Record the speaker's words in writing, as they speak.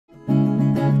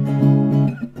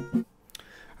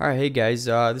Alright, hey guys,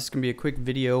 this is going to be a quick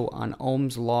video on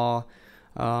Ohm's Law,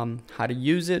 how to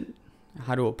use it,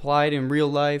 how to apply it in real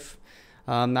life.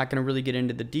 I'm not going to really get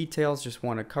into the details, just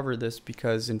want to cover this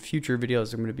because in future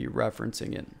videos I'm going to be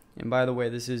referencing it. And by the way,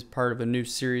 this is part of a new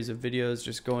series of videos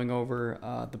just going over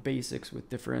the basics with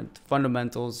different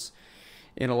fundamentals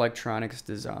in electronics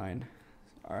design.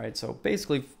 Alright, so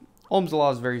basically Ohm's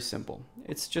Law is very simple.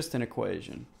 It's just an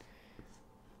equation.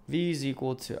 V is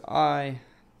equal to I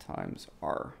times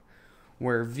R,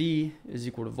 where V is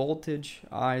equal to voltage,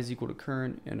 I is equal to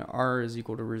current, and R is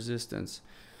equal to resistance.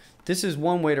 This is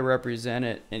one way to represent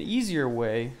it. An easier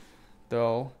way,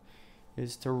 though,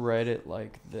 is to write it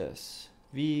like this.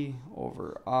 V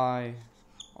over I,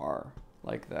 R,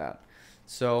 like that.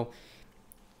 So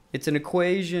it's an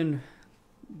equation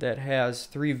that has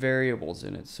three variables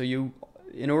in it. So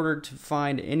in order to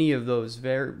find any of those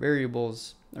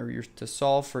variables, or to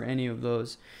solve for any of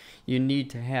those, you need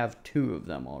to have two of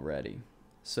them already.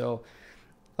 So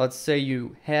let's say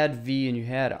you had V and you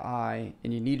had I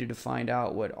and you needed to find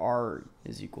out what R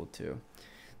is equal to.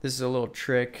 This is a little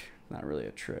trick, not really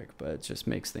a trick, but it just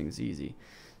makes things easy.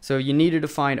 So you needed to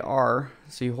find R,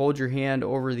 so you hold your hand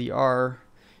over the R,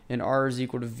 and R is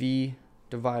equal to V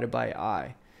divided by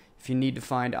I. If you need to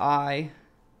find I,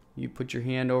 you put your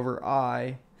hand over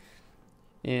I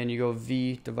and you go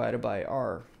V divided by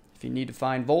R. If you need to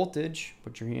find voltage,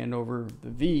 put your hand over the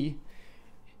V,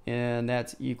 and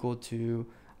that's equal to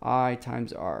I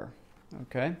times R.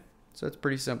 Okay, so it's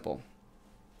pretty simple.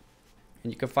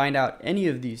 And you can find out any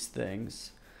of these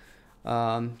things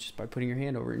just by putting your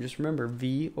hand over it. And just remember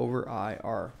V over I,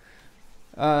 R.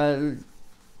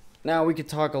 Now we could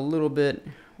talk a little bit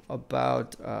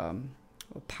about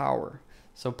power.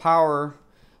 So power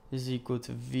is equal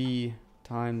to V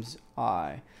times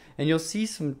I. And you'll see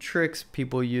some tricks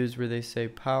people use where they say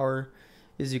power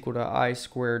is equal to I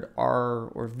squared R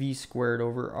or V squared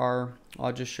over R.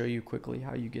 I'll just show you quickly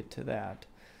how you get to that.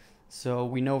 So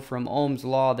we know from Ohm's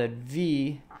law that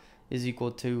V is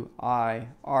equal to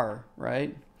IR,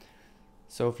 right?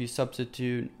 So if you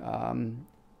substitute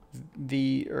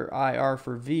V or IR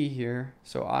for V here,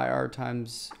 so IR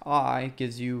times I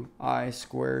gives you I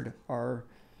squared R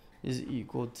is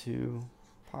equal to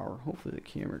power. Hopefully the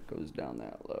camera goes down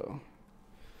that low.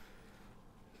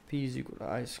 P is equal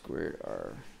to I squared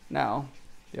R. Now,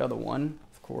 the other one,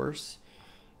 of course,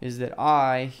 is that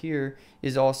I here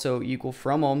is also equal,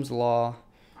 from Ohm's law,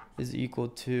 is equal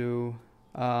to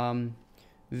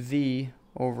V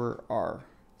over R.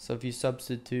 So if you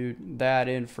substitute that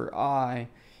in for I,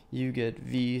 you get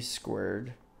V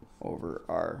squared over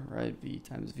R, right? V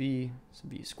times V, so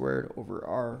V squared over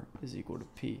R is equal to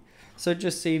P. So it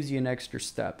just saves you an extra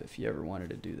step if you ever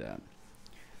wanted to do that.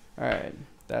 All right,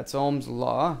 that's Ohm's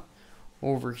law.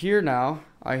 Over here now,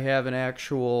 I have an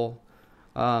actual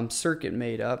circuit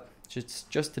made up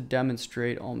just to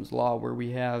demonstrate Ohm's law, where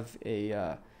we have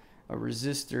a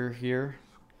resistor here,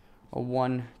 a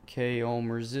 1K ohm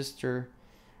resistor.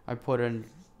 I put an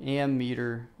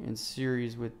ammeter in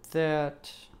series with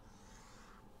that.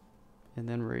 And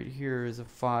then right here is a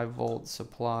 5-volt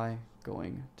supply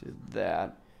going to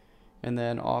that. And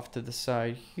then off to the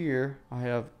side here, I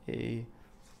have a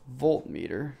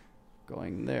voltmeter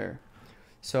going there.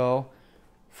 So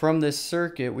from this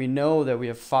circuit, we know that we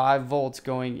have 5 volts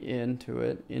going into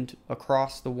it,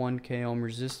 across the 1K ohm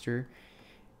resistor.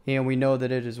 And we know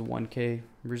that it is a 1K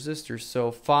resistor.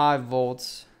 So 5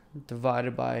 volts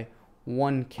divided by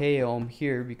 1K ohm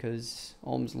here, because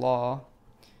Ohm's law,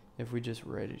 if we just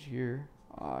write it here,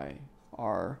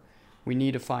 IR, we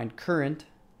need to find current.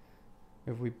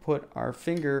 If we put our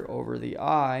finger over the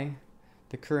I,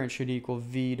 the current should equal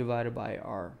V divided by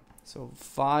R. So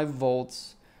 5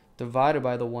 volts divided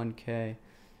by the 1K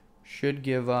should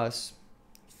give us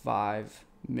 5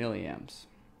 milliamps.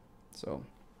 So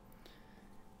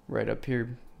right up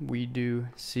here we do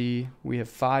see we have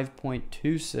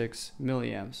 5.26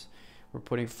 milliamps. We're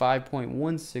putting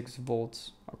 5.16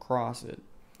 volts across it.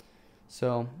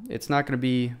 So it's not going to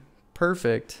be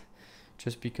perfect,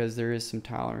 just because there is some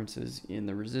tolerances in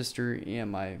the resistor, and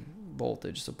my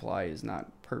voltage supply is not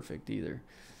perfect either.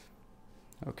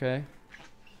 Okay.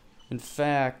 In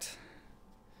fact,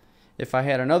 if I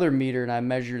had another meter and I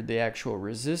measured the actual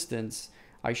resistance,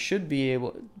 I should be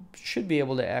able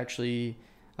to actually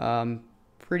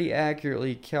pretty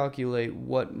accurately calculate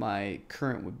what my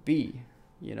current would be,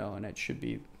 and it should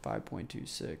be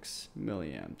 5.26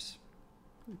 milliamps.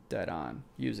 Dead on,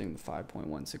 using the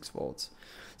 5.16 volts.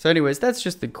 So anyways, that's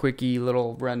just a quickie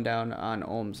little rundown on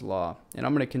Ohm's law, and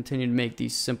I'm going to continue to make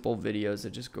these simple videos that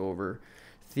just go over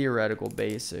theoretical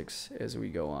basics as we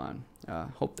go on.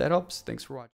 Hope that helps. Thanks for watching.